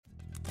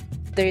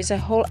there is a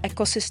whole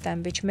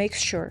ecosystem which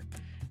makes sure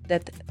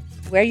that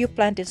where you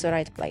plant is the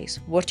right place,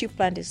 what you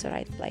plant is the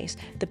right place,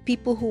 the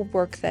people who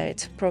work there,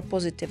 it's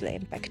positively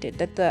impacted,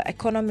 that the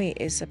economy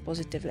is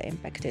positively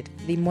impacted.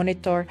 We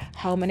monitor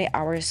how many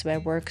hours were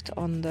worked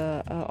on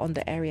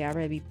the area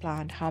where we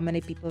plant, how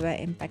many people were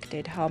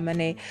impacted, how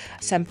many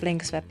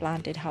samplings were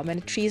planted, how many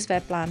trees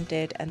were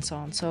planted, and so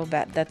on. So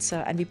that's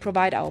and we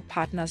provide our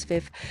partners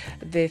with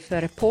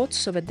reports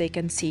so that they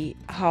can see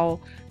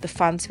how the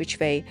funds which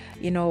they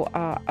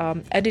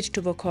added to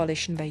the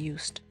coalition were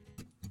used.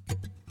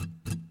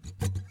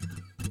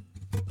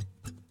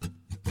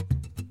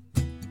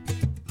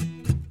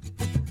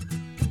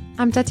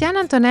 I'm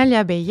Tatiana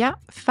Antonella Abella,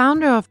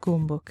 founder of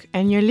Goombook,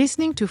 and you're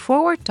listening to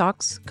Forward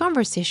Talks,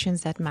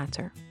 Conversations That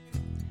Matter.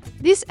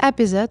 This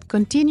episode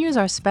continues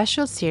our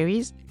special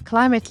series,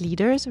 Climate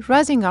Leaders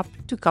Rising Up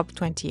to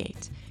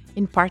COP28,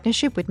 in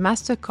partnership with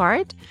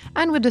MasterCard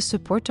and with the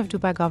support of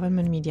Dubai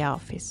Government Media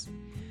Office.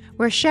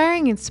 We're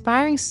sharing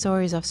inspiring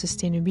stories of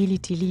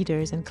sustainability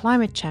leaders and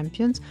climate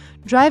champions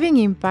driving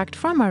impact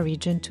from our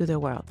region to the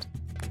world.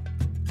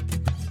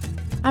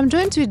 I'm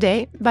joined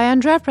today by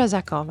Andrea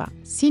Prazakova,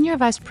 Senior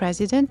Vice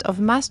President of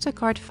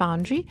MasterCard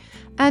Foundry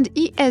and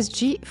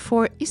ESG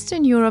for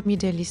Eastern Europe,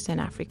 Middle East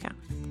and Africa.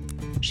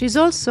 She's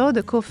also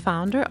the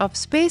co-founder of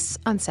Space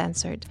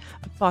Uncensored,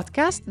 a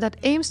podcast that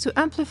aims to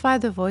amplify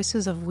the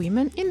voices of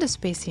women in the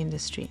space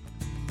industry.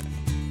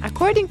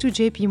 According to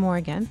JP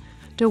Morgan,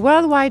 the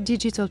worldwide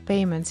digital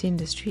payments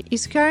industry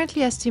is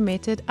currently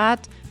estimated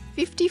at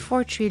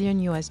 $54 trillion.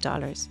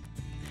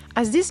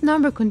 As this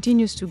number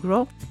continues to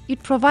grow,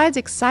 it provides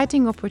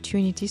exciting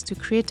opportunities to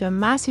create a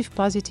massive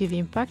positive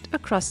impact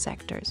across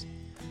sectors.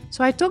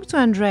 So I talked to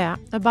Andrea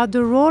about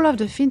the role of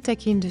the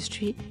fintech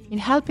industry in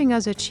helping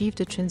us achieve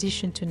the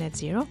transition to net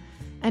zero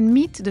and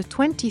meet the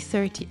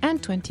 2030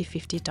 and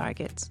 2050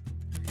 targets.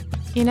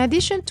 In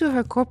addition to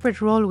her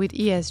corporate role with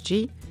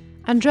ESG,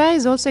 Andrea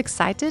is also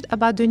excited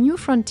about the new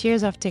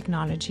frontiers of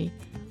technology,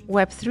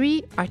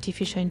 Web3,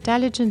 artificial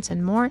intelligence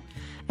and more,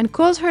 and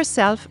calls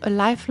herself a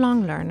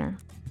lifelong learner.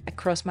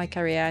 Across my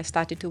career, I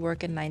started to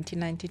work in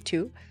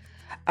 1992.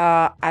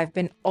 I've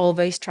been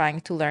always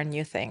trying to learn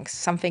new things.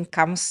 Something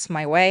comes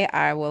my way,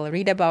 I will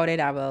read about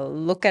it, I will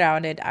look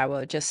around it, I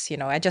will just,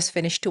 I just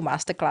finished 2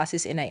 master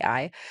classes in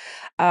AI.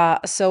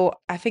 So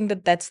I think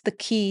that that's the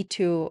key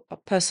to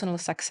personal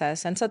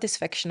success and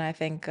satisfaction. I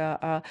think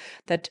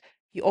that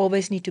you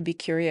always need to be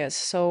curious.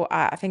 So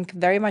I think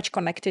very much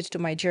connected to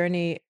my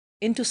journey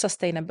into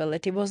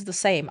sustainability was the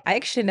same. I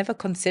actually never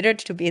considered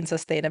to be in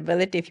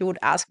sustainability. If you would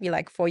ask me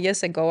like 4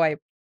 years ago, I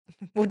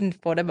wouldn't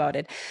thought about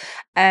it.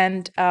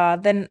 And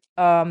then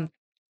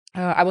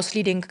I was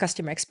leading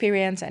customer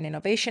experience and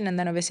innovation, and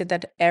then obviously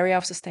that area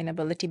of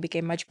sustainability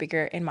became much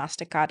bigger in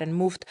MasterCard and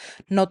moved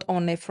not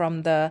only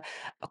from the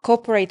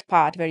corporate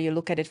part where you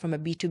look at it from a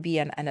B2B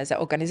and as an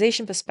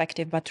organization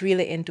perspective, but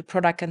really into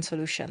product and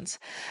solutions.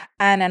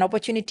 And an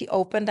opportunity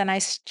opened and I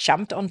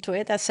jumped onto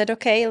it. I said,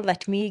 okay,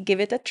 let me give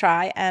it a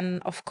try.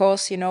 And of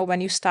course,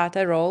 when you start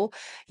a role,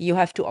 you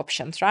have 2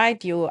 options,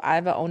 right? You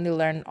either only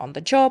learn on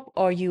the job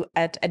or you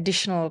add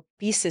additional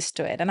pieces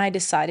to it. And I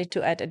decided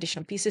to add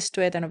additional pieces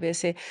to it and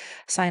obviously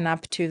sign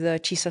up to the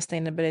Chief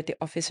Sustainability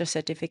Officer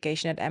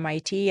certification at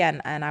MIT,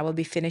 and I will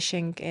be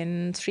finishing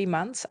in 3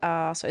 months.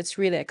 So it's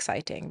really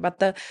exciting. But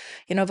the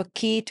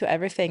key to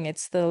everything,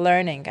 it's the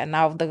learning, and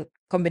now the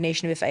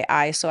combination with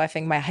AI. So I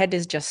think my head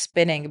is just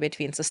spinning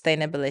between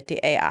sustainability,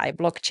 AI,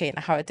 blockchain,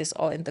 how it is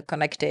all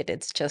interconnected.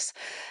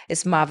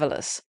 It's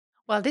marvelous.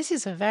 Well, this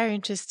is a very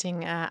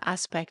interesting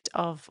aspect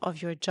of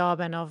your job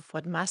and of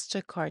what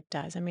MasterCard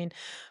does. I mean,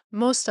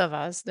 most of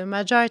us, the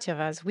majority of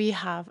us, we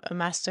have a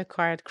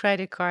MasterCard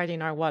credit card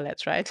in our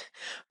wallet, right?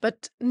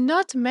 But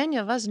not many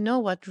of us know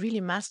what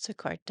really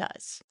MasterCard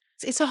does.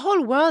 It's a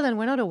whole world and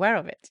we're not aware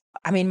of it.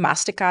 I mean,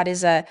 MasterCard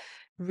is a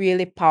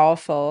really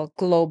powerful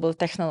global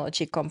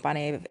technology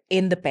company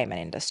in the payment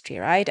industry,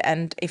 right?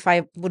 And if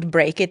I would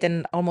break it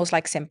in almost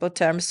like simple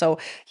terms, so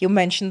you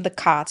mentioned the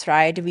cards,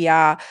 right? We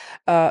are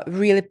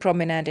really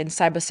prominent in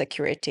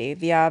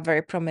cybersecurity. We are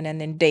very prominent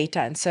in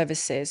data and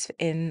services,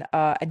 in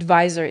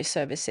advisory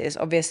services,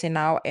 obviously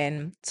now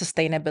in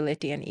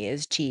sustainability and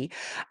ESG.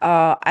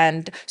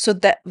 And so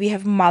that we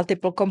have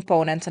multiple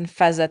components and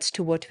facets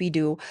to what we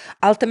do.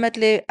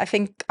 Ultimately, I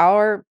think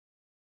our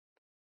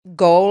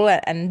goal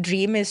and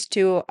dream is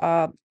to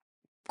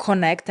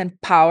connect and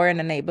power and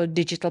enable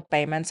digital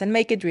payments and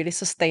make it really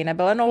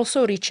sustainable and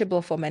also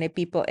reachable for many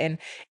people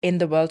in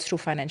the world through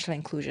financial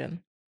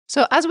inclusion.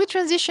 So as we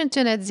transition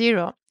to net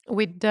zero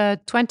with the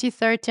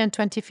 2030 and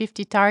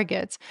 2050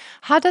 targets,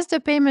 how does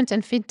the payment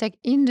and fintech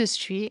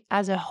industry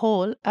as a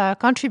whole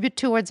contribute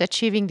towards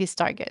achieving these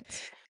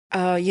targets?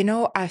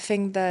 I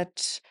think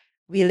that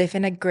we live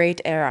in a great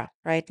era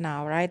right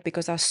now, right?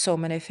 Because there are so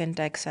many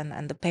fintechs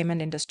and the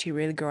payment industry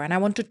really grow. And I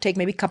want to take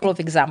maybe a couple of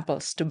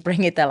examples to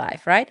bring it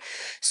alive, right?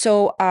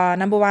 So,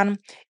 number one,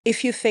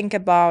 if you think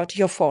about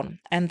your phone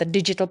and the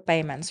digital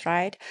payments,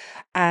 right?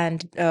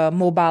 And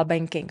mobile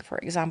banking, for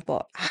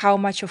example, how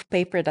much of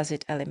paper does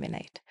it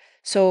eliminate?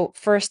 So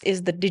first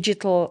is the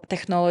digital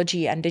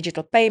technology and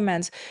digital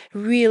payments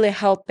really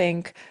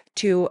helping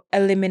to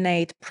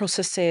eliminate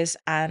processes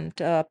and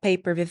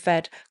paper with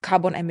that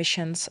carbon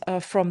emissions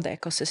from the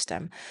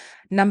ecosystem.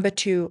 Number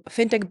two,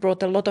 fintech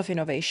brought a lot of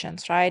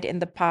innovations, right? In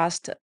the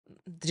past,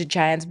 the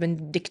giants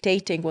been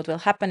dictating what will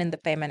happen in the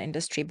payment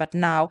industry, but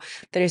now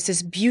there is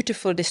this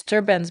beautiful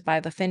disturbance by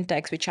the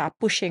fintechs which are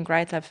pushing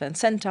right, left, and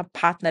center,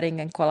 partnering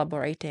and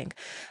collaborating.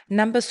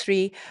 Number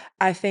three,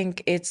 I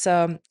think it's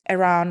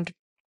around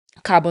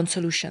carbon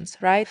solutions,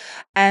 right?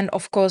 And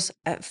of course,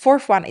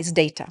 fourth one is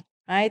data,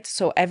 right?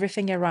 So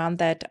everything around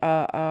that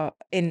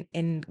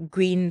in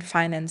green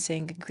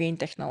financing, green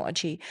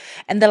technology,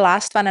 and the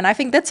last one, and I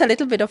think that's a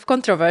little bit of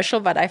controversial,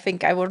 but I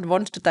think I would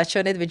want to touch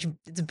on it, which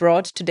it's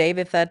broad today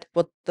with that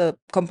what the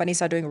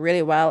companies are doing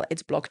really well.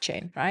 It's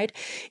blockchain, right?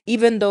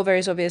 Even though there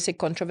is obviously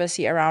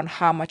controversy around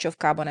how much of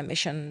carbon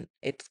emission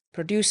it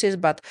produces,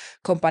 but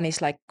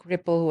companies like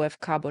Ripple who have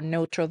carbon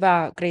neutral, they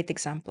are great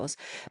examples.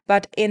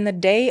 But in the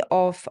day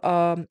of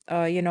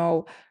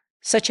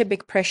such a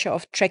big pressure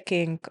of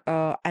tracking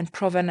and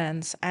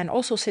provenance and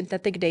also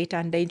synthetic data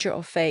and danger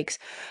of fakes,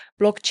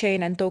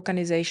 blockchain and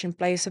tokenization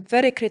plays a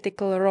very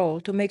critical role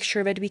to make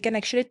sure that we can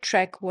actually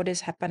track what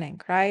is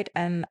happening, right?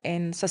 And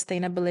in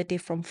sustainability,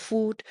 from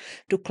food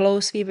to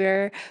clothes we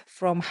wear,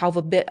 from how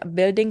the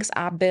buildings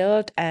are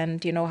built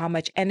and how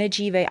much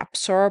energy they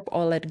absorb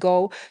or let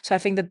go. So I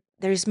think that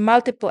there is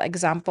multiple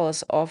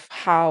examples of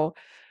how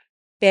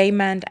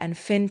payment and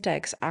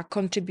fintechs are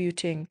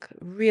contributing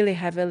really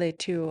heavily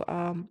to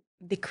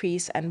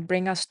decrease and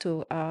bring us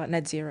to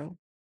net zero.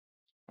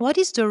 What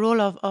is the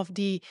role of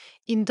the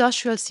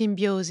industrial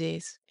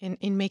symbiosis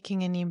in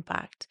making an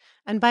impact?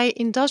 And by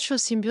industrial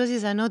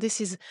symbiosis, I know this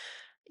is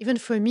even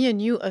for me a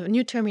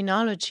new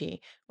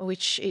terminology,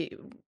 which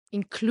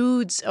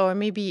includes or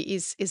maybe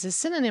is a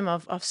synonym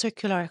of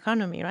circular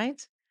economy,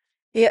 right?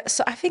 Yeah,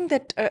 so I think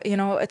that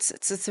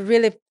it's a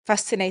really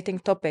fascinating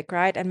topic,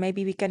 right? And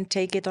maybe we can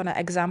take it on an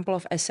example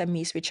of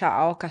SMEs, which are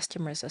our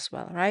customers as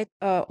well, right?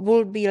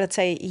 Will be, let's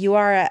say you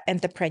are an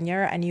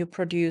entrepreneur and you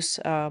produce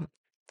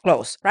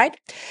clothes, right?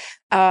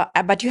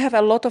 But you have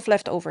a lot of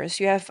leftovers.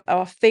 You have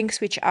things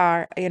which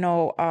are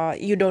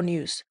you don't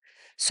use.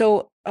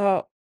 So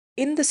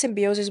in the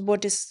symbiosis,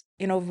 what is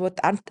what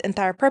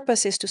entire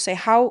purpose is to say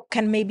how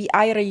can maybe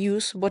I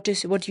reuse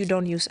what you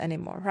don't use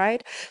anymore,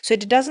 right? So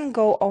it doesn't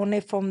go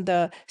only from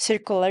the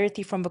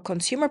circularity from the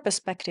consumer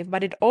perspective,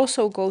 but it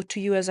also go to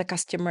you as a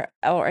customer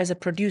or as a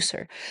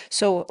producer.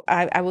 So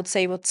I would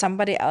say what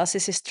somebody else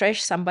is his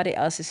trash, somebody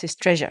else is his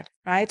treasure,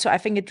 right? So I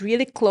think it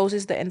really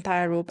closes the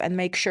entire loop and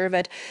makes sure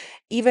that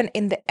even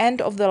in the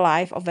end of the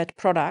life of that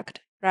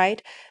product,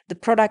 right, the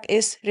product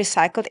is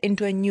recycled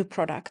into a new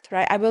product,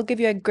 right? I will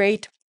give you a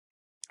great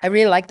I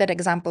really like that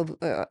example.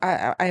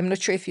 I'm not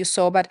sure if you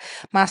saw, but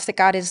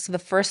MasterCard is the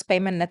first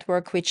payment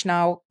network which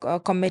now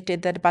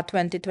committed that by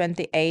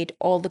 2028,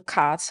 all the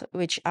cards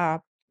which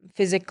are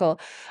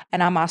physical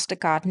and are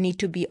MasterCard need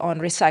to be on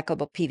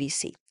recyclable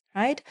PVC.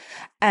 Right.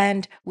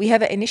 And we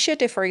have an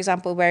initiative, for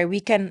example, where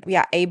we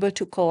are able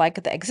to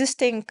collect the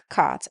existing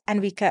cards and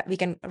we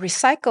can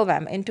recycle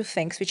them into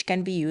things which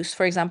can be used,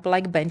 for example,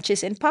 like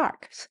benches in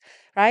parks.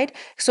 Right.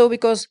 So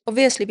because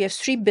obviously we have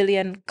 3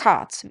 billion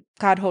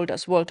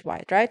cardholders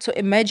worldwide, right? So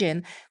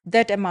imagine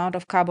that amount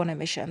of carbon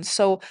emissions.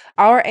 So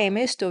our aim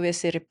is to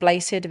obviously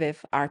replace it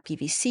with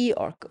RPVC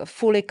or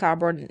fully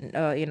carbon,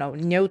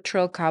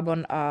 neutral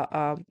carbon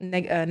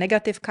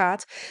negative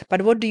cards.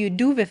 But what do you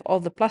do with all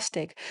the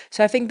plastic?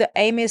 So I think the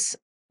aim is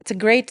it's a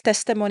great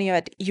testimony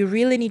that you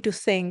really need to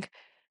think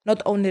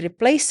not only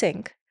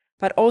replacing,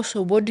 but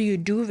also what do you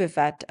do with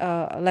that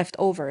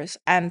leftovers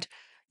and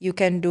you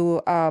can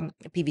do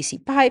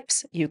PVC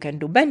pipes, you can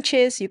do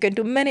benches, you can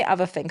do many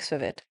other things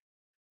with it.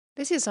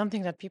 This is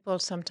something that people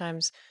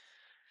sometimes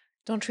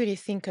don't really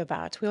think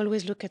about. We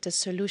always look at a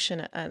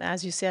solution and,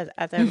 as you said,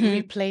 at a Hmm.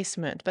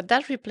 replacement. But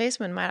that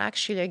replacement might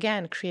actually,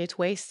 again, create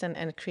waste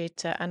and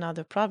create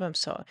another problem.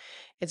 So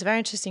it's very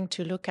interesting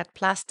to look at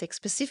plastics,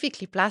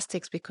 specifically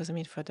plastics, because I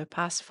mean, for the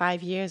past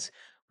 5 years,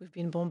 we've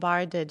been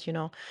bombarded,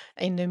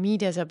 in the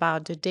medias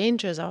about the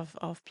dangers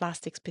of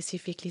plastic,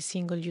 specifically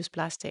single use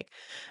plastic.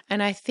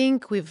 And I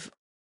think we've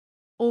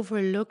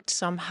overlooked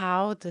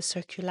somehow the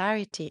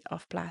circularity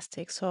of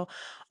plastic. So,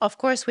 of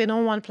course, we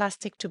don't want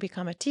plastic to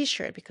become a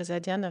t-shirt because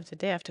at the end of the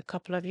day, after a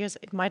couple of years,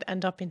 it might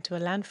end up into a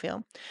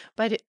landfill.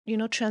 But,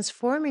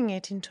 transforming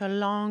it into a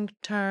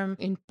long-term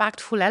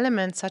impactful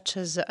element such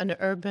as an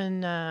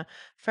urban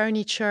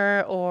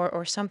furniture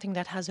or something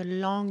that has a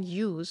long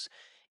use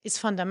is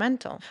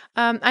fundamental.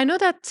 I know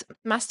that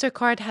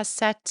MasterCard has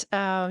set,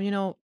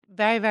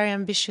 very, very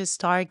ambitious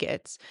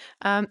targets.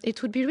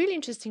 It would be really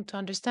interesting to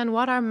understand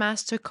what are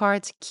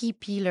MasterCard's key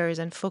pillars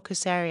and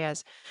focus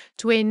areas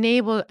to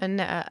enable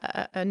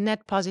a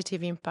net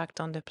positive impact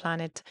on the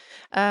planet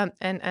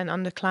and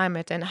on the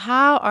climate, and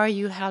how are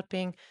you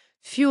helping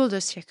fuel the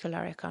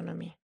circular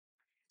economy?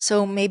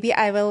 So maybe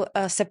I will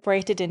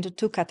separate it into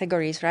two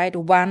categories, right?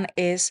 One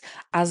is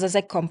us as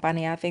a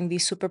company. I think we're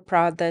super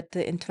proud that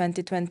in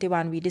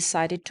 2021 we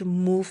decided to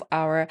move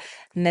our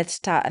net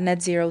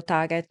zero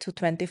target to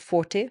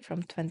 2040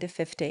 from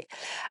 2050.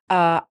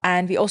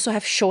 And we also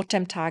have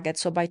short-term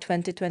targets. So by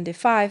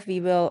 2025, we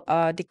will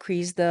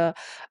decrease the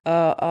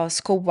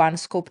scope one,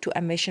 scope two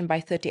emission by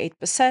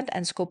 38%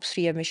 and scope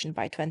three emission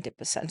by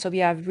 20%. So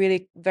we are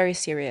really very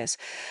serious.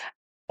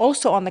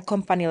 Also, on the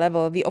company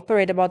level, we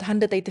operate about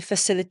 180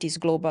 facilities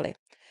globally.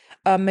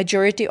 A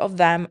majority of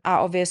them are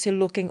obviously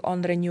looking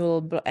on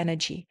renewable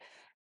energy.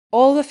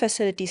 All the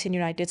facilities in the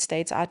United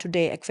States are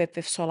today equipped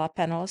with solar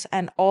panels,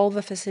 and all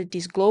the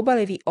facilities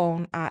globally we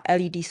own are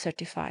LED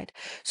certified.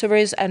 So there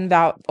is, and there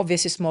are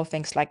obviously small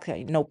things like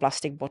no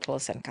plastic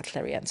bottles and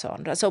cutlery and so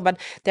on. So, but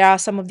there are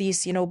some of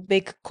these,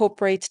 big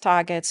corporate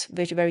targets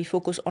which very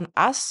focus on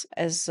us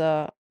as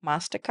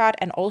Mastercard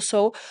and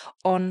also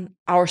on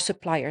our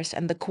suppliers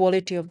and the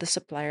quality of the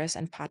suppliers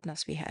and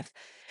partners we have.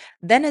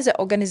 Then as an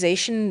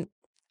organization,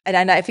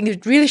 and I think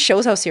it really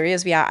shows how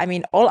serious we are. I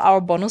mean, all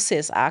our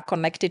bonuses are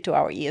connected to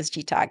our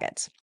ESG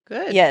targets.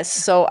 Good. Yes.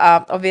 So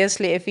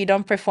obviously, if we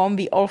don't perform,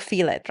 we all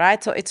feel it,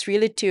 right? So it's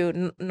really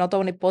to not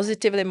only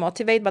positively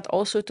motivate, but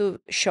also to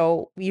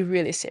show we're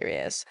really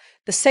serious.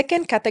 The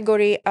second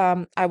category,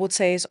 I would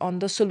say, is on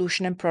the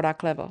solution and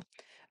product level.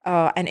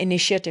 And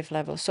initiative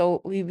level.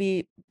 So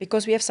we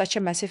because we have such a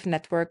massive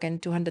network in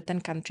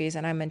 210 countries,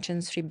 and I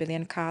mentioned 3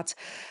 billion cards,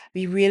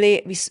 we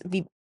really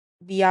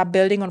we are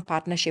building on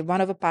partnership.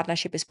 One of the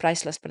partnership is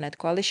Priceless Planet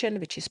Coalition,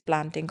 which is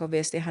planting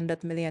obviously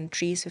 100 million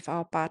trees with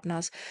our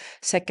partners.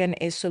 Second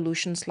is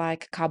solutions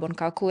like carbon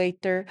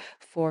calculator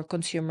for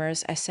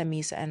consumers,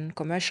 SMEs, and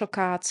commercial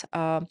cards,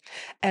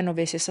 and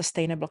obviously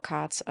sustainable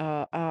cards.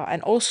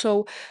 And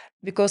also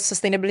because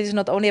sustainability is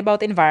not only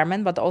about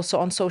environment but also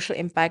on social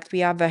impact,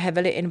 we are very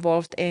heavily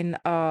involved in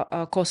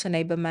course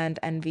enablement,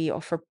 and we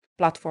offer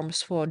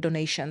platforms for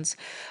donations,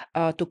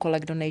 to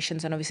collect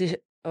donations and obviously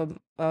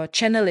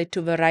channel it to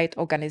the right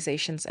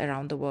organizations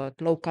around the world,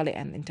 locally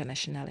and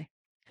internationally.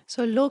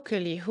 So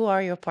locally, who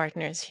are your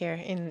partners here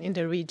in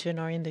the region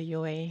or in the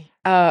UAE?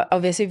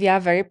 Obviously, we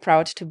are very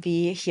proud to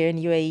be here in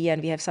UAE,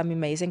 and we have some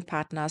amazing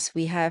partners.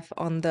 We have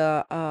on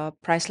the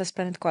Priceless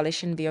Planet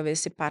Coalition, we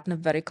obviously partner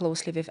very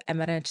closely with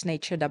Emirates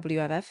Nature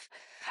WFF.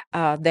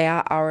 They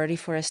are our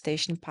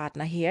reforestation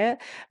partner here.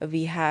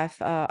 We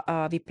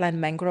plant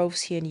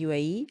mangroves here in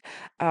UAE,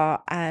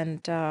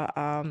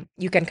 and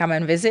you can come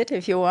and visit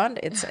if you want.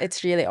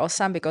 It's really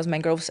awesome because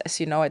mangroves, as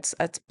you know, it's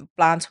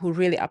plants who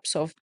really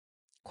absorb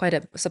quite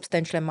a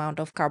substantial amount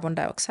of carbon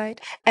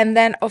dioxide. And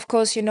then, of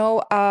course,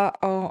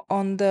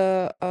 on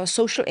the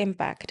social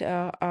impact,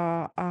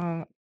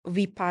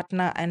 we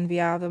partner and we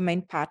are the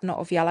main partner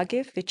of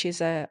Yalagiv, which is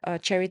a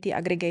charity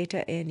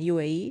aggregator in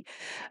UAE,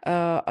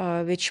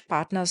 which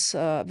partners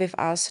with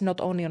us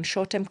not only on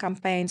short-term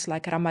campaigns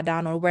like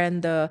Ramadan or when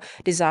the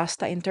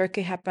disaster in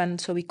Turkey happened.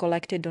 So we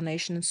collected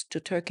donations to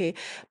Turkey,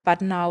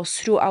 but now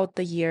throughout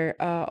the year,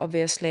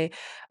 obviously,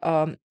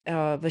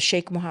 the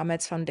Sheikh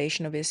Mohammed's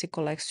foundation obviously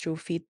collects through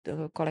feed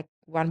collect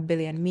 1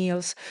 billion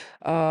meals.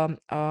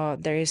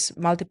 There is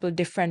multiple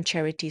different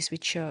charities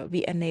which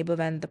we enable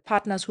when the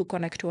partners who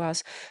connect to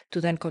us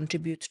to then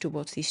contribute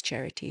towards these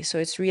charities. So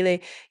it's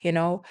really,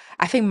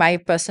 I think my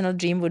personal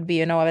dream would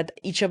be, that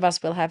each of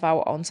us will have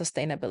our own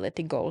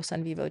sustainability goals,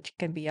 and we will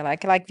can be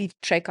like we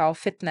track our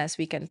fitness,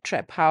 we can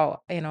track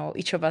how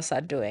each of us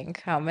are doing,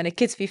 how many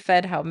kids we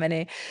fed, how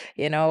many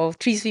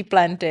trees we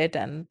planted,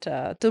 and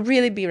to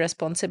really be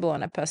responsible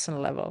on a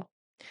personal level.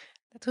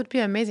 That would be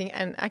amazing.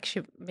 And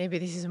actually, maybe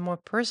this is a more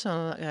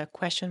personal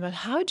question, but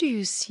how do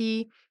you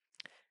see,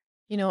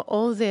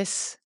 all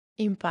this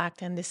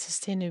impact and this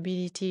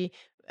sustainability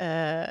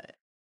uh,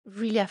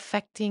 really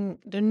affecting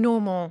the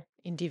normal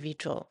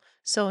individual?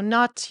 So,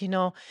 not,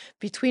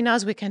 between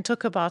us, we can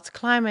talk about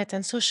climate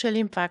and social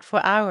impact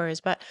for hours,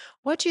 but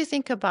what do you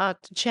think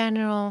about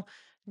general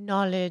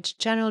knowledge,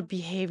 general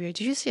behavior?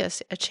 Do you see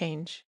a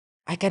change?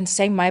 I can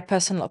say my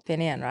personal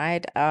opinion,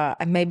 right?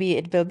 And maybe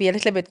it will be a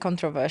little bit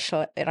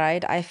controversial,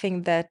 right? I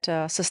think that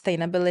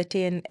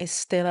is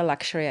still a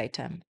luxury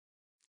item,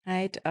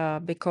 right?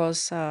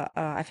 Because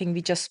I think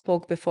we just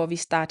spoke before we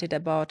started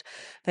about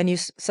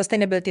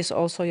sustainability is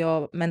also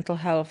your mental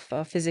health,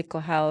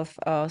 physical health,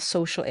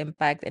 social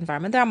impact,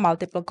 environment. There are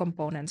multiple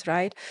components,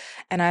 right?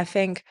 And I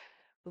think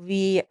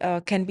we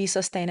can be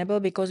sustainable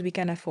because we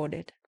can afford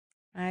it.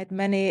 Right,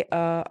 many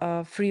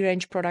free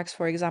range products,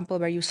 for example,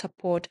 where you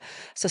support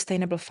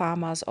sustainable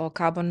farmers or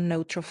carbon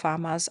neutral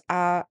farmers,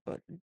 are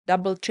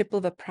double,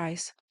 triple the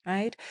price.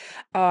 Right,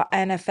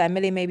 and a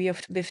family maybe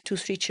with two,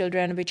 three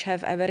children, which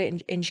have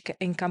average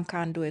income,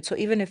 can't do it. So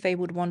even if they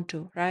would want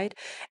to, right,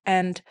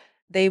 and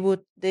they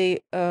would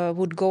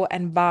go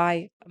and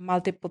buy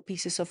multiple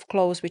pieces of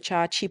clothes which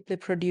are cheaply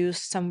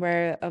produced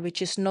somewhere,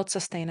 which is not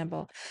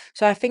sustainable.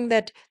 So I think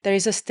that there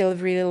is a still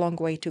really long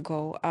way to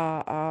go,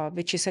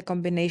 which is a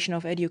combination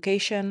of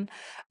education,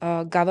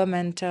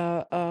 government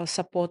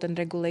support and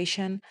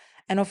regulation,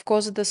 and of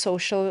course the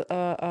social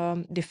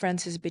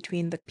differences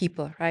between the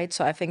people, right?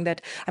 So I think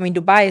that, I mean,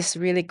 Dubai is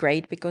really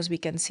great because we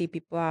can see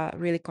people are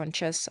really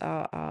conscious,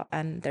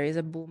 and there is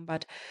a boom,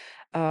 but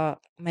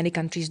many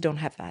countries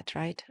don't have that,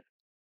 right?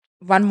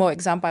 One more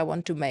example I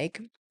want to make.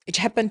 It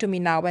happened to me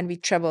now when we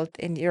traveled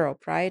in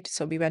Europe, right?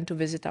 So we went to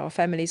visit our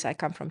families. I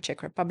come from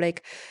Czech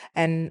Republic,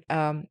 and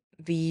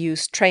we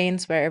use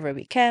trains wherever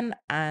we can.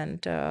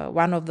 And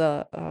one of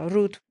the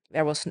route,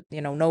 there was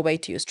no way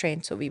to use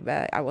train, so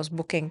I was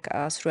booking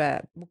through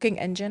a booking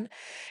engine,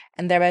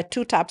 and there were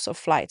two types of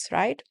flights,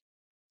 right?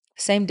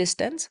 Same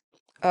distance,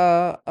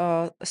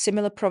 a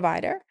similar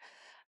provider,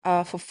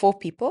 for four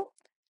people,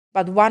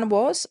 but one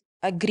was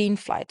a green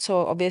flight.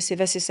 So obviously,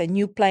 this is a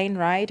new plane,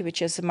 right,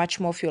 which is much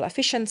more fuel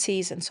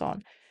efficiencies and so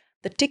on.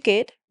 The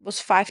ticket was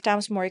five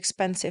times more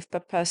expensive per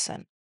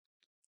person,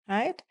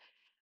 right?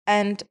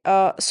 And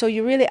so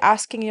you're really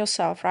asking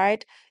yourself,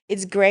 right?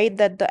 It's great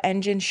that the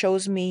engine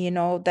shows me,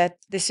 that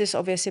this is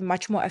obviously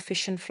much more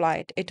efficient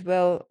flight. It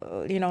will,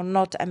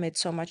 not emit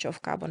so much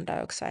of carbon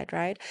dioxide,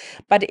 right?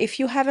 But if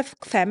you have a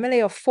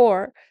family of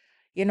four,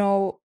 you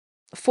know,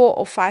 four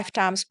or five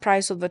times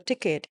price of the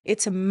ticket,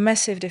 it's a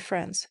massive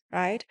difference,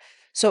 right?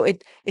 So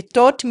it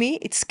taught me,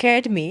 it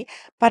scared me,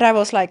 but I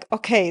was like,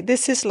 okay,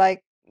 this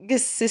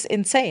is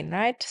insane,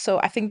 right? So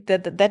I think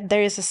that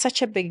there is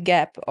such a big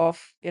gap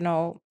of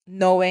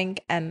knowing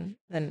and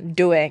then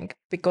doing,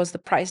 because the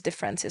price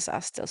differences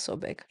are still so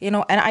big, and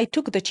I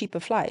took the cheaper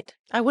flight.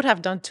 I would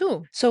have done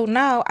too. So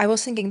now I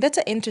was thinking that's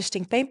an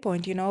interesting pain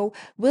point.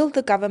 Will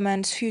the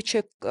government's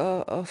future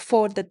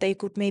afford that they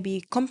could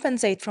maybe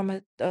compensate from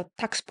a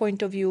tax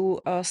point of view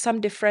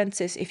some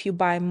differences if you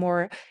buy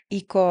more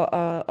eco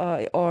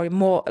or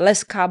more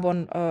less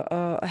carbon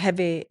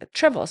heavy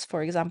travels,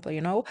 for example?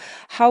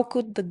 How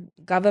could the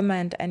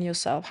government and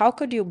yourself, how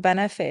could you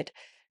benefit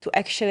to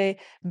actually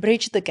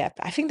bridge the gap?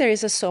 I think there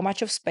is so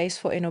much of space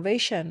for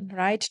innovation,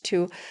 right?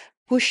 To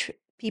push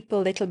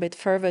people a little bit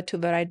further to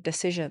the right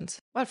decisions.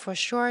 Well, for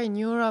sure, in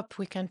Europe,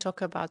 we can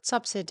talk about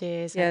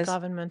subsidies and Yes.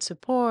 government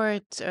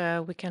support.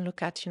 We can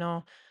look at,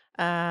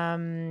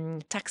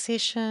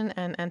 taxation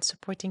and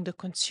supporting the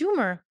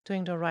consumer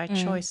doing the right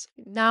Mm. choice.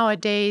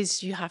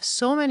 Nowadays, you have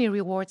so many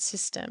reward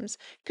systems.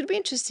 It could be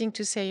interesting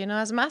to say,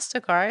 as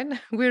MasterCard,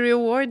 we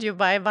reward you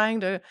by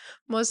buying the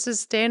most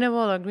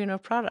sustainable or greener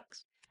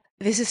products.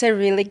 This is a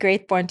really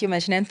great point you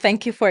mentioned, and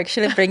thank you for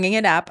actually bringing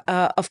it up.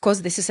 Of course,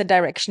 this is a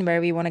direction where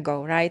we want to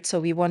go, right? So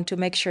we want to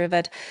make sure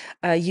that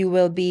you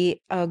will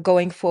be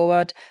going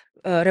forward.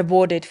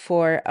 Rewarded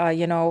for, are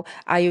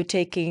you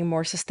taking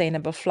more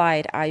sustainable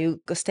flight? Are you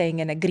staying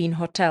in a green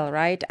hotel,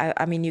 right?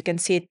 I mean, you can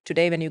see it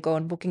today when you go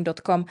on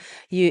booking.com.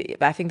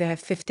 I think they have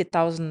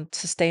 50,000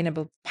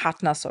 sustainable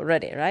partners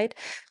already, right?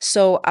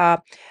 So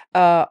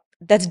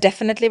that's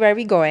definitely where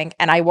we're going,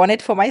 and I want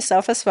it for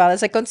myself as well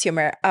as a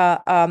consumer.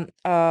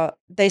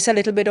 There's a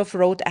little bit of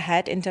road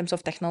ahead in terms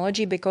of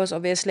technology, because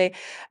obviously,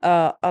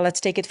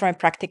 let's take it from a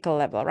practical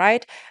level,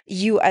 right?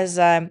 You as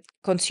a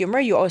consumer,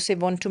 you also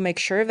want to make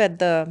sure that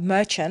the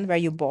merchant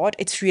where you bought,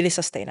 it's really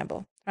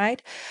sustainable,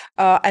 right?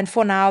 And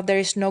for now, there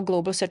is no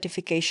global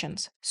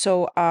certifications.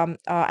 So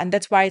and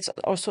that's why it's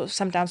also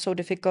sometimes so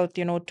difficult,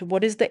 to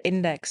what is the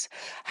index,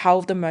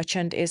 how the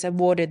merchant is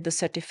awarded the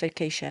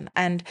certification,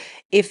 and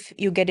if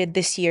you get it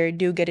this year,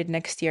 do you get it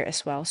next year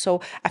as well? So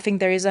I think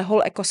there is a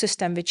whole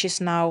ecosystem which is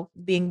now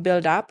being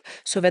built up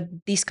so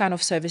that these kind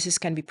of services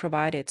can be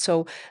provided.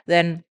 So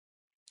then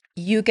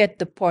you get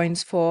the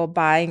points for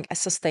buying a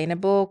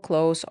sustainable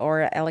clothes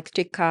or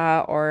electric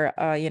car, or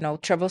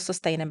travel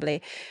sustainably,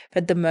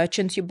 but the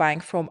merchants you're buying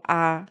from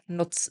are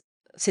not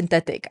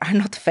synthetic, are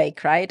not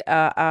fake, right?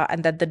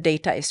 And that the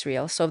data is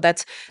real. So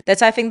that's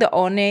I think the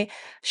only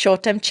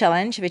short-term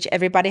challenge which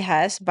everybody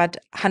has, but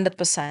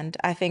 100%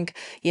 I think,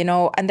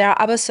 and there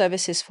are other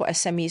services for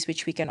SMEs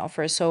which we can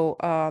offer. So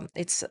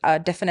it's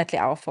definitely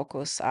our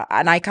focus,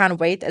 and I can't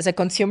wait as a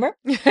consumer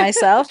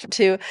myself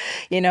to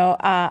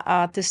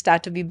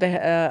start to be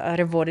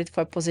rewarded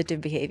for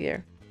positive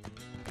behavior.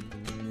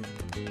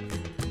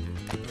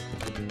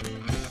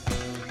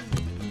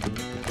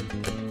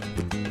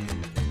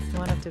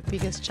 One of the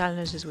biggest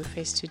challenges we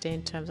face today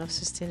in terms of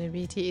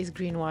sustainability is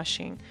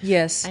greenwashing.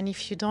 Yes. And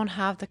if you don't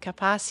have the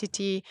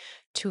capacity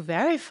to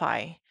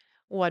verify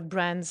what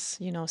brands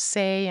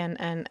say, and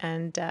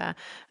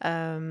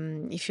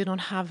if you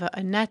don't have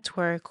a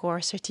network or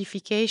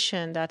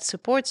certification that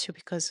supports you,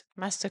 because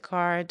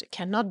MasterCard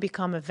cannot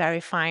become a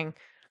verifying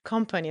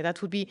company,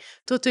 that would be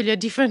totally a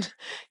different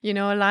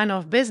line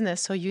of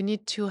business. So you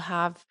need to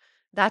have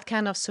that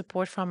kind of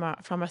support from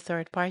a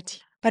third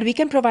party. But we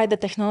can provide the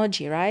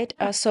technology, right?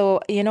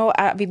 So,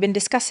 we've been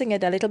discussing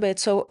it a little bit.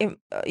 So,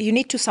 you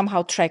need to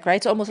somehow track, right?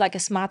 It's almost like a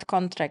smart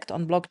contract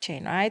on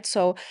blockchain, right?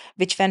 So,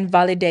 which then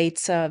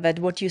validates that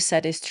what you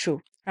said is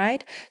true,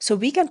 right? So,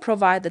 we can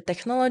provide the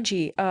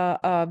technology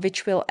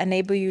which will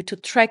enable you to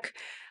track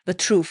the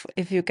truth.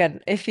 If you can,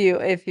 if you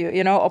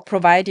or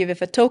provide you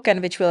with a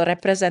token which will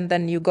represent,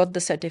 then you got the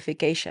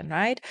certification,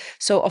 right?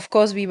 So of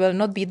course we will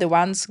not be the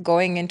ones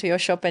going into your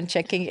shop and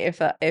checking if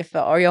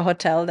or your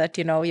hotel that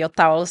your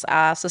towels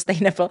are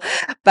sustainable,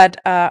 but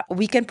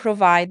we can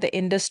provide the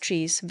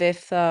industries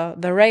with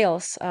the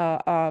rails,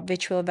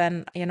 which will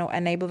then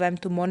enable them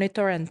to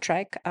monitor and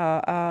track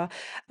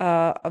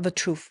the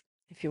truth,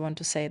 if you want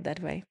to say it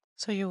that way.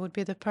 So you would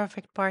be the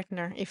perfect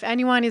partner if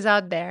anyone is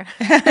out there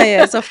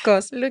Yes, of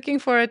course. looking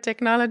for a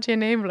technology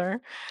enabler.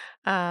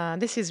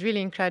 This is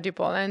really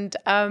incredible. And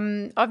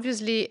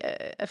obviously,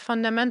 a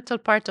fundamental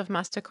part of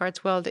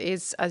MasterCard's world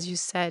is, as you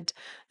said,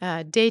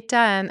 data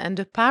and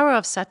the power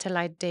of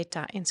satellite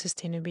data in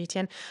sustainability.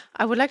 And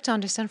I would like to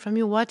understand from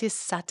you, what is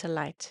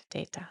satellite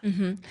data?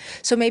 hmm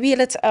So maybe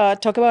let's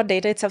talk about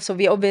data itself. So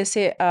we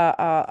obviously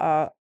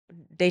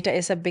data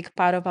is a big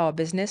part of our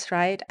business,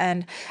 right?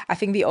 And I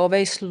think we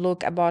always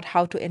look about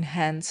how to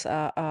enhance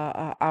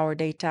our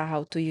data,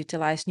 how to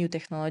utilize new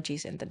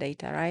technologies in the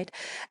data, right?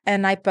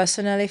 And I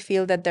personally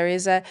feel that there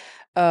is a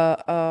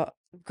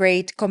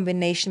great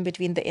combination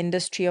between the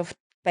industry of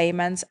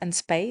payments and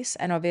space,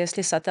 and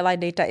obviously satellite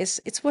data is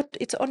it's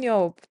on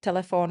your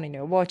telephone, in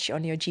your watch,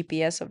 on your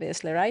GPS,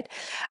 obviously, right?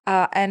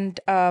 And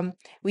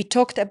we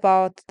talked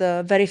about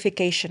the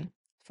verification,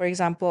 for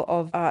example,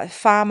 of a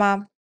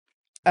farmer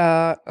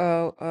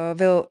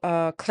will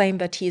claim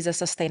that he is a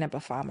sustainable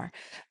farmer.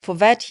 For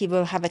that, he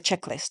will have a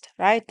checklist,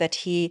 right? That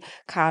he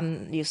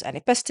can't use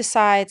any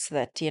pesticides,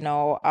 that,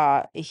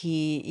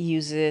 he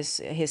uses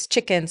his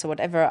chickens or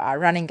whatever are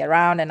running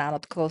around and are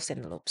not closed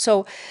in the loop.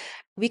 So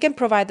we can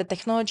provide the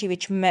technology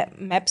which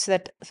maps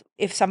that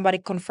if somebody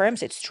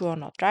confirms it's true or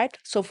not, right?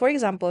 So, for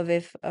example,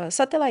 with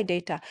satellite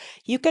data,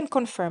 you can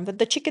confirm that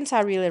the chickens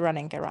are really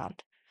running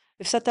around.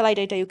 With satellite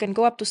data, you can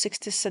go up to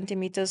 60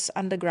 centimeters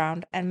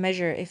underground and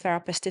measure if there are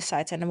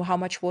pesticides and how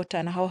much water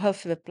and how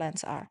healthy the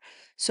plants are.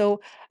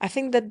 So I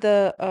think that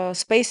the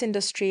space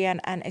industry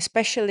and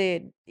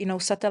especially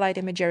satellite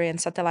imagery and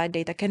satellite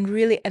data can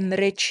really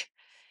enrich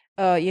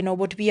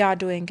what we are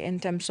doing in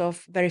terms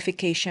of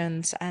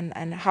verifications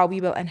and how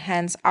we will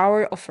enhance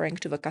our offering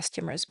to the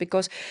customers,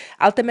 because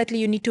ultimately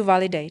you need to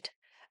validate,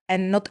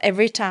 and not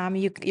every time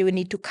you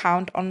need to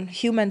count on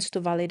humans to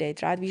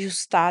validate, right? You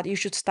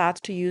should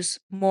start to use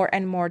more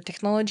and more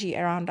technology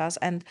around us,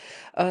 and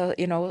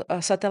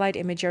satellite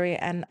imagery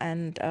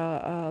and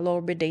low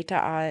orbit data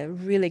are a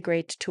really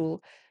great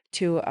tool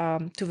to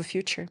the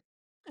future.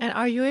 And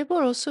are you able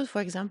also,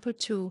 for example,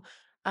 to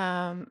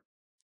um,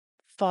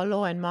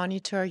 follow and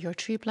monitor your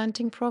tree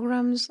planting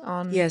programs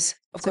on Yes,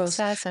 of course.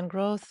 success and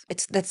growth?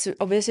 That's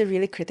obviously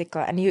really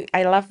critical, and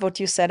I love what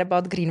you said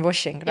about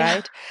greenwashing, Yeah.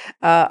 right?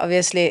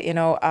 Obviously,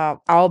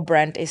 our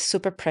brand is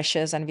super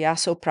precious, and we are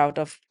so proud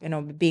of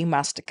being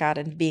Mastercard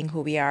and being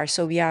who we are.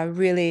 So we are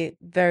really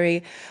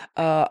very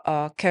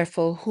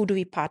careful. Who do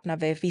we partner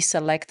with? We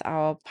select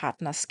our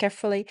partners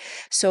carefully.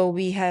 So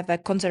we have a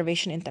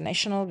Conservation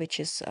International, which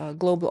is a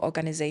global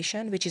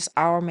organization, which is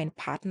our main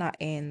partner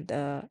in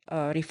the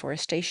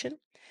reforestation.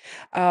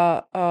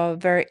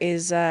 There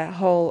is a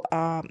whole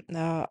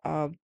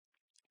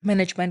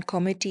management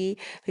committee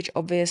which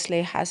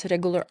obviously has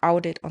regular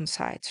audit on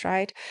sites,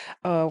 right?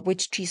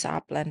 Which trees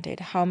are planted,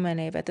 how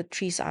many, that the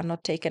trees are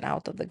not taken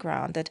out of the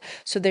ground, that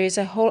so there is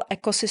a whole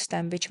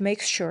ecosystem which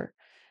makes sure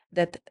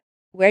that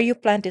where you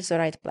plant is the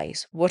right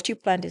place, what you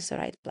plant is the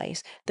right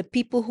place, the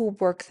people who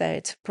work there,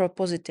 it's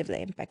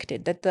positively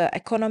impacted, that the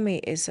economy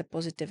is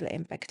positively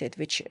impacted,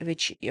 which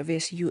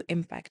obviously you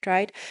impact,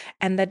 right?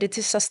 And that it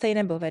is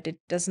sustainable, that it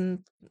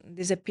doesn't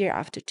disappear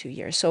after 2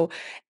 years. So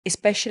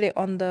especially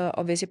on the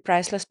obviously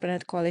priceless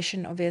planet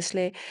coalition,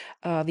 obviously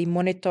we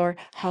monitor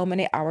how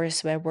many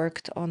hours were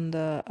worked on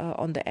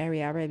the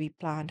area where we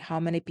plant,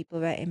 how many people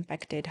were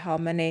impacted, how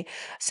many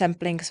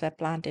samplings were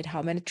planted,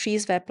 how many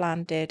trees were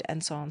planted,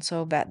 and so on.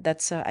 So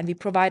that's and we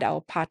provide our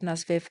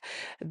partners with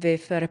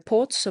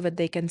reports so that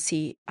they can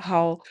see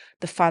how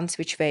the funds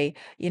which they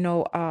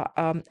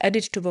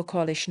added to the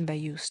coalition were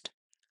used.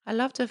 I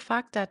love the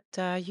fact that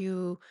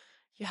you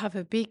have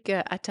a big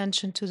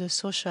attention to the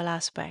social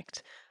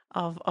aspect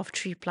of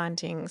tree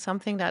planting,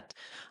 something that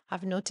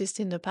I've noticed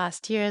in the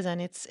past years, and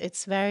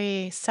it's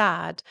very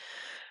sad.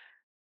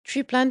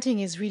 Tree planting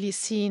is really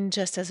seen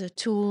just as a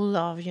tool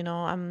of,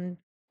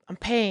 I'm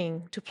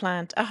paying to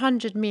plant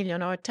 100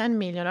 million or 10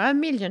 million or 1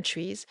 million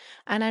trees,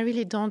 and I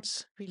really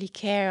don't really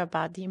care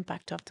about the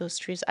impact of those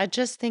trees. I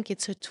just think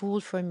it's a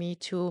tool for me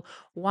to,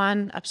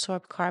 one,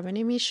 absorb carbon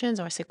emissions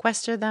or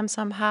sequester them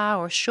somehow,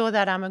 or show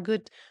that I'm a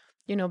good,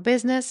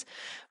 business.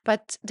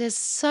 But there's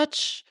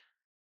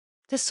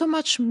so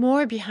much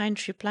more behind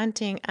tree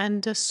planting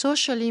and the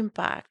social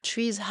impact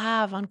trees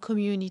have on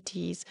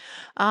communities,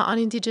 on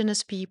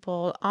indigenous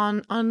people,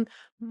 on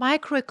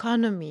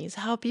microeconomies,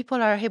 how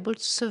people are able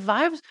to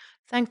survive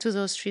thanks to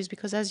those trees.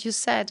 Because, as you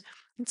said,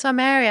 in some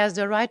areas,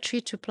 the right tree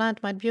to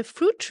plant might be a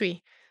fruit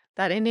tree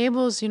that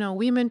enables,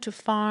 women to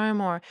farm,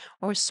 or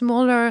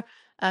smaller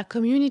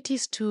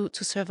communities to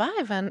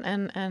survive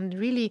and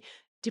really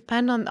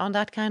depend on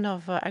that kind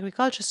of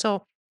agriculture.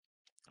 So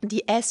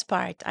The S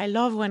part. I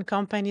love when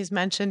companies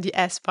mention the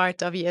S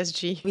part of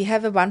ESG. We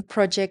have a one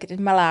project in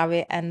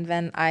Malawi, and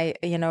when I,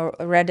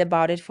 read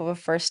about it for the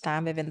first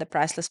time within the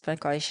Priceless Plan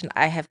Coalition,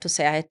 I have to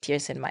say I had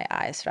tears in my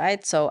eyes,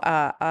 right? So,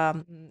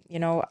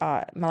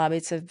 Malawi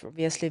is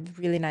obviously a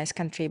really nice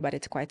country, but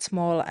it's quite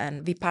small,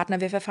 and we partner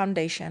with a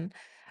foundation,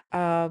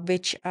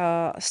 which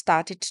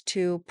started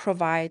to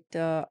provide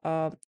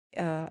the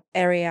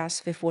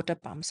areas with water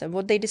pumps. And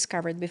what they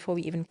discovered before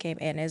we even came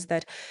in is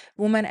that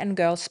women and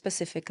girls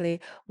specifically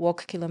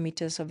walk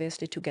kilometers,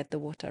 obviously, to get the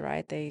water,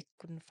 right? They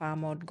couldn't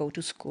farm or go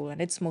to school, and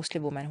it's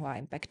mostly women who are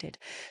impacted.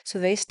 So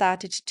they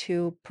started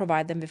to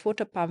provide them with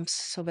water pumps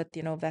so that,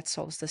 that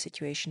solves the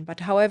situation.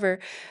 But however,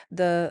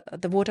 the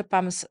water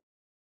pumps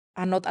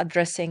are not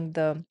addressing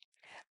the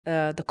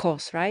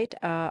cause, right?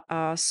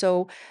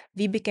 So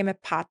we became a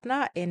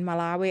partner in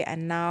Malawi,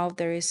 and now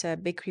there is a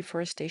big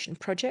reforestation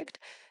project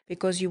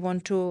because you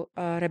want to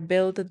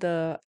rebuild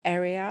the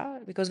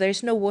area because there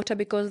is no water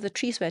because the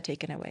trees were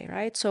taken away,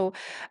 right? So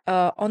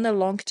on the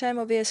long term,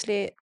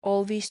 obviously,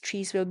 all these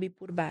trees will be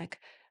put back.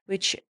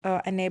 Which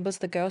enables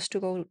the girls to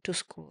go to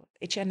school,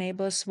 which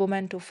enables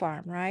women to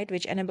farm, right?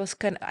 Which enables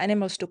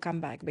animals to come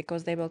back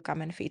because they will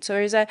come and feed. So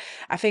there is I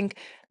think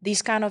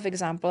these kind of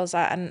examples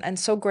are and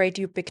so great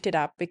you picked it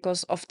up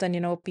because often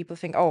people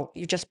think, oh,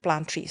 you just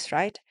plant trees,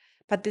 right?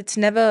 But it's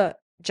never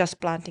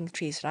just planting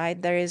trees,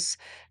 right? There's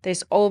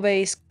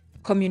always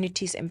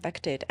communities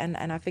impacted, and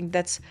I think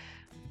that's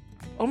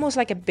almost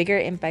like a bigger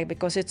impact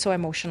because it's so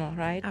emotional,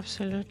 right?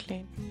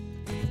 Absolutely.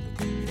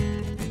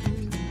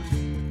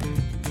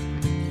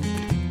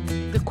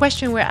 The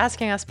question we're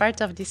asking as part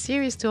of this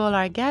series to all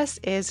our guests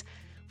is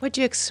what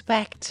do you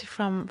expect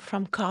from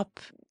COP?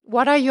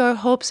 What are your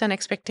hopes and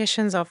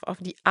expectations of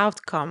the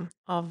outcome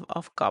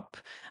of COP?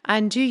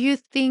 And do you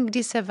think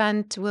this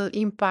event will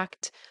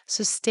impact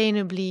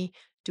sustainably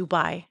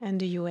Dubai and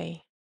the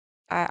UAE?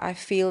 I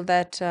feel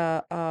that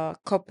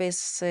COP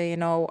is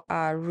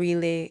a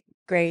really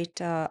great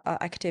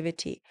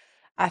activity.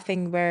 I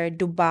think where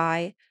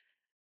Dubai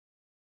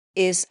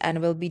is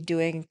and will be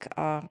doing,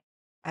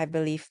 I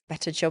believe,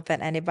 better job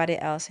than anybody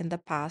else in the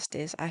past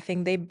is I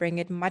think they bring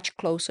it much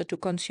closer to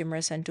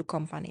consumers and to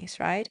companies,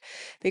 right?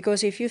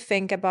 Because if you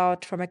think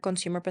about from a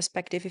consumer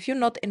perspective, if you're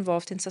not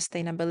involved in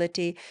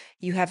sustainability,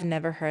 you have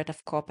never heard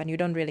of COP and you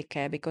don't really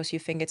care because you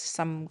think it's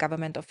some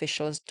government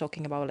officials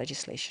talking about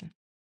legislation.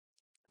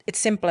 It's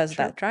simple as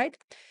True. that, right?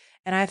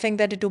 And I think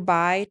that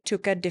Dubai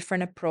took a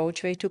different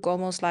approach. They took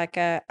almost like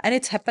a, and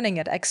it's happening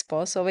at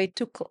Expo. So they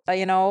took,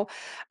 a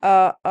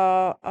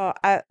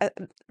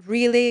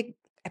really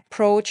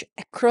approach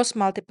across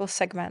multiple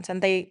segments.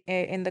 And they,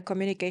 in the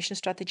communication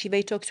strategy,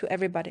 they talk to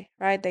everybody,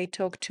 right? They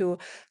talk to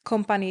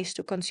companies,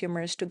 to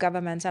consumers, to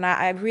governments. And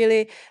I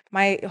really,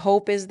 my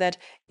hope is that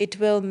it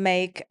will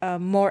make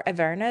more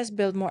awareness,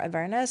 build more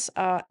awareness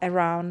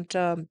around.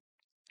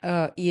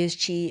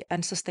 ESG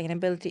and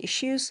sustainability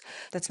issues.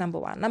 That's number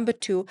one. Number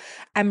two,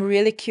 I'm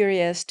really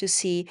curious to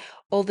see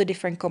all the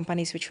different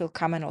companies which will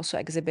come and also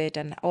exhibit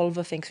and all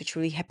the things which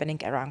will be happening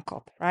around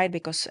COP, right?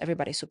 Because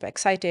everybody's super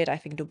excited. I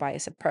think Dubai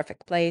is a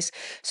perfect place.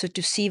 So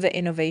to see the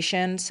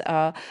innovations,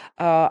 I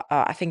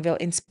think will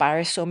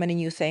inspire so many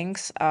new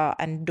things,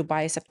 and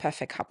Dubai is a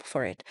perfect hub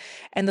for it.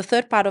 And the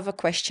third part of the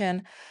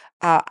question,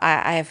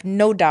 I have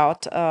no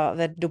doubt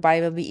that Dubai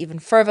will be even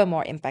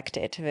furthermore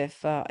impacted with,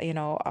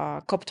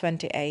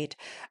 COP28.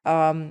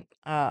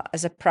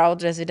 As a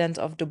proud resident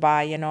of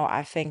Dubai,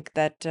 I think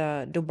that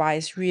Dubai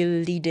is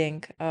really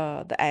leading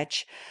the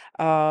edge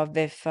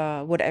with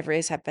whatever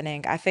is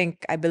happening. I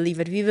believe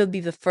that we will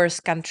be the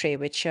first country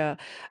which,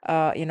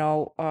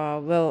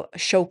 will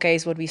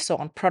showcase what we saw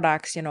on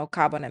products,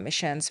 carbon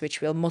emissions,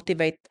 which will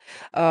motivate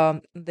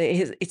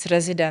its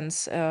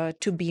residents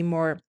to be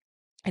more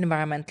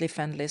environmentally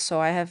friendly. So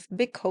I have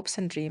big hopes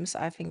and dreams.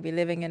 I think we're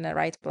living in the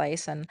right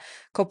place and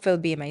COP will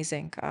be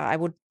amazing. I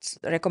would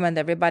recommend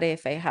everybody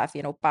if they have,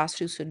 pass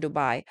through to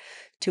Dubai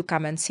to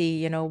come and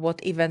see, what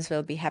events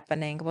will be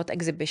happening, what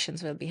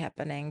exhibitions will be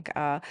happening,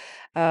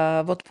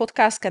 what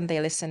podcasts can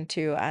they listen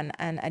to and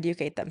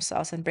educate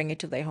themselves and bring it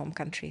to their home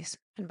countries.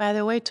 And by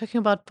the way, talking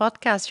about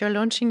podcasts, you're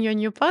launching your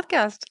new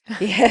podcast.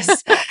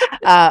 Yes,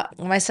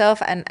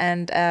 myself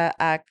and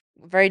a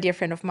very dear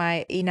friend of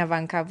mine, Ina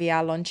Vanka, we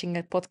are launching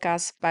a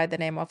podcast by the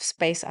name of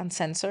Space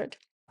Uncensored.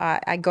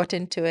 I got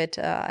into it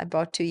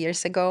about 2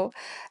 years ago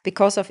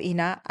because of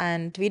Ina,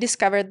 and we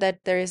discovered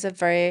that there is a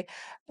very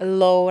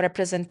low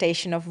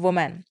representation of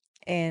women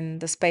in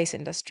the space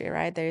industry,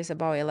 right? There is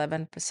about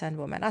 11%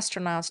 women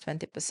astronauts,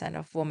 20%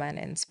 of women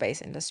in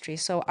space industry.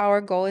 So our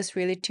goal is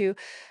really to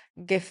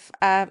give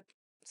a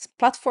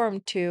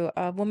platform to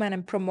women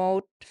and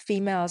promote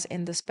females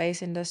in the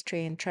space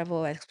industry and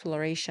travel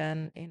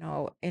exploration,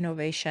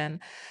 innovation,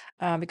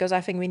 because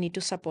I think we need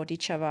to support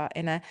each other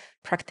in a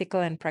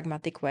practical and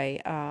pragmatic way.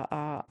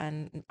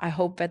 And I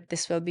hope that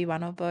this will be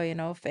one of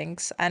the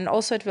things, and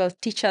also it will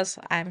teach us,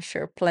 I'm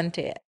sure,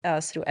 plenty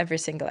through every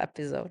single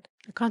episode.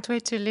 I can't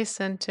wait to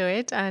listen to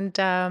it. And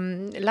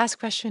last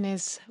question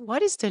is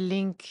what is the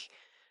link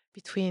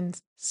between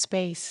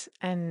space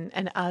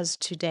and us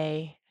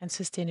today and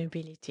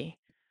sustainability?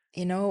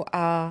 You know,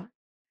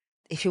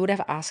 if you would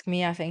have asked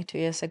me, I think 2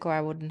 years ago,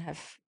 I wouldn't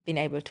have been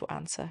able to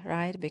answer,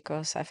 right?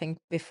 Because I think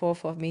before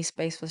for me,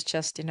 space was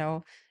just,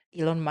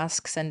 Elon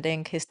Musk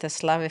sending his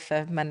Tesla with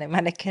a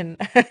mannequin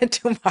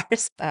to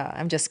Mars.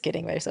 I'm just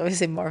kidding. There's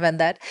obviously more than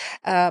that.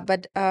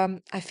 But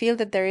I feel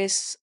that there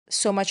is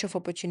so much of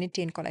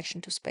opportunity in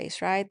connection to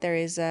space, right? There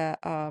is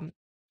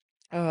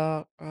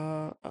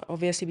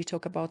obviously we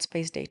talk about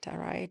space data,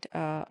 right?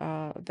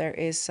 There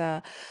is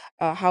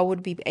how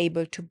would we be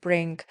able to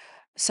bring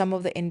some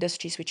of the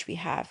industries which we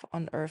have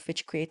on Earth,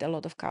 which create a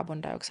lot of carbon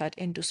dioxide,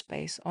 into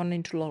space, on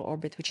into low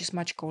orbit, which is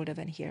much colder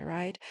than here,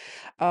 right?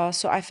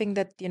 So I think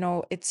that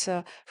it's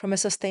from a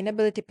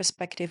sustainability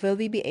perspective, will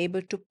we be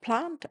able to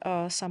plant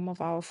some of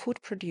our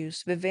food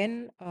produce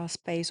within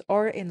space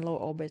or in low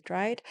orbit,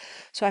 right?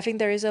 So I think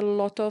there is a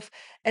lot of,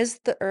 as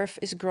the earth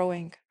is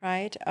growing,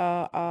 right,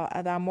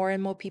 there are more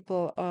and more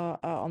people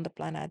on the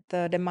planet,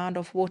 the demand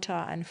of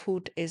water and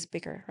food is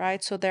bigger,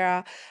 right? So there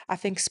are, I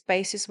think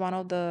space is one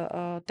of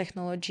the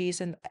technologies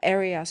and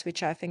areas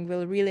which I think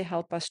will really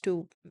help us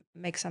to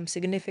make some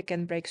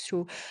significant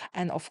breakthrough.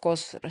 And of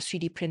course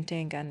 3D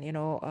printing and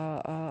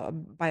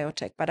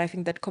biotech, but I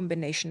think that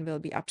combination will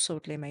be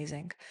absolutely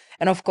amazing.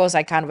 And of course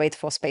I can't wait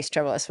for space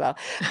travel as well.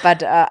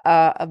 But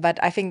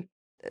I think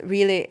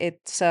really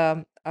it's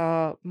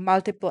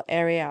multiple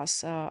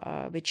areas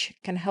which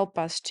can help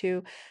us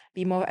to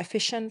be more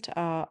efficient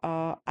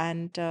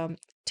and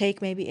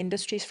take maybe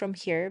industries from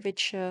here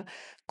which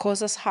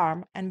cause us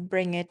harm and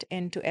bring it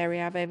into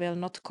area where will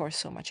not cause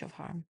so much of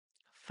harm.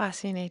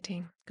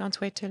 Fascinating. Can't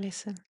wait to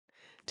listen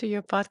to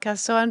your podcast.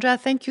 So, Andrea,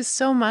 thank you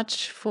so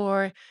much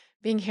for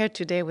being here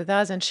today with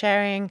us and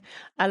sharing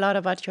a lot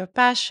about your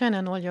passion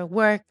and all your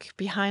work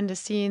behind the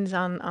scenes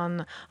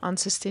on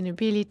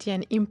sustainability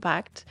and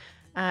impact.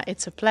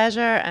 It's a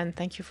pleasure, and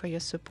thank you for your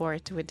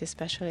support with this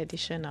special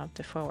edition of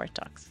the Forward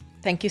Talks.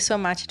 Thank you so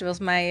much. It was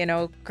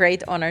my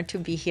great honor to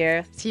be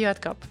here. See you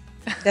at COP.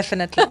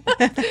 Definitely.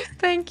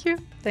 Thank you.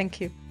 Thank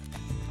you.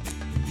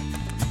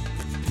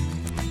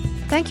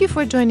 Thank you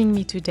for joining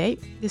me today.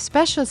 This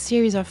special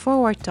series of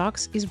Forward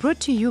Talks is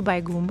brought to you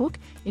by Goombuk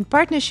in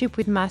partnership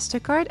with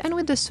MasterCard and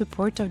with the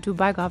support of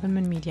Dubai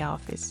Government Media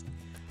Office.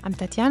 I'm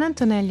Tatiana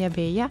Antonella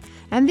Beia,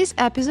 and this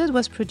episode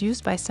was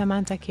produced by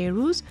Samantha K.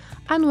 Roos,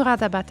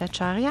 Anuradha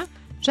Bhattacharya,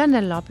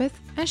 Janelle Lopez,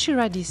 and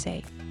Shira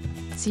Desai.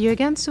 See you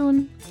again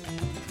soon!